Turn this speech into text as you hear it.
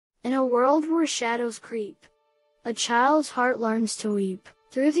In a world where shadows creep, a child's heart learns to weep.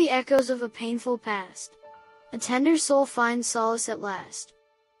 Through the echoes of a painful past, a tender soul finds solace at last.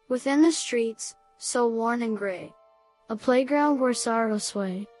 Within the streets, so worn and gray, a playground where sorrows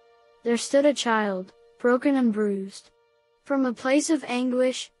sway, there stood a child, broken and bruised, from a place of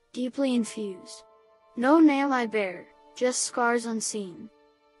anguish, deeply infused. No name I bear, just scars unseen.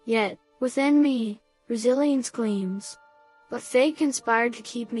 Yet, within me, resilience gleams, but fate conspired to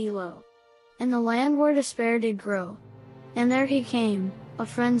keep me low. In the land where despair did grow, and there he came, a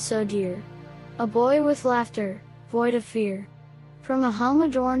friend so dear, a boy with laughter, void of fear. From a home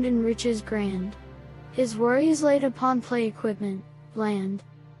adorned in riches grand, his worries laid upon play equipment, bland.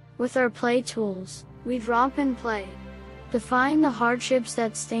 With our play tools, we'd romp and play, defying the hardships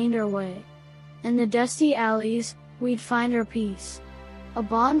that stained our way. In the dusty alleys, we'd find our peace, a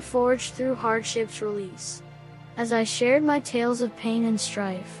bond forged through hardship's release. As I shared my tales of pain and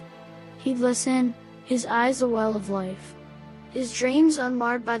strife, he'd listen, his eyes a well of life, his dreams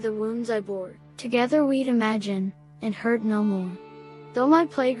unmarred by the wounds I bore. Together we'd imagine, and hurt no more. Though my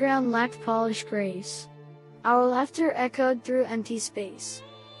playground lacked polished grace, our laughter echoed through empty space.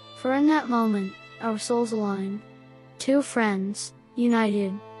 For in that moment, our souls aligned, two friends,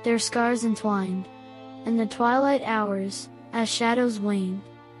 united, their scars entwined. In the twilight hours, as shadows waned,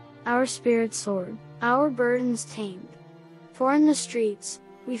 our spirits soared, our burdens tamed. For in the streets,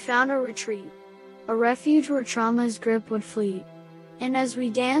 we found a retreat, a refuge where trauma's grip would flee. And as we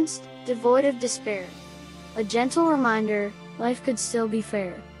danced, devoid of despair, a gentle reminder, life could still be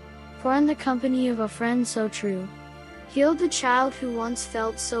fair. For in the company of a friend so true, healed the child who once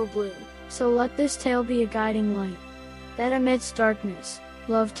felt so blue. So let this tale be a guiding light, that amidst darkness,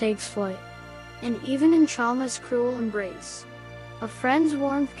 love takes flight. And even in trauma's cruel embrace, a friend's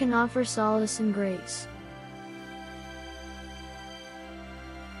warmth can offer solace and grace.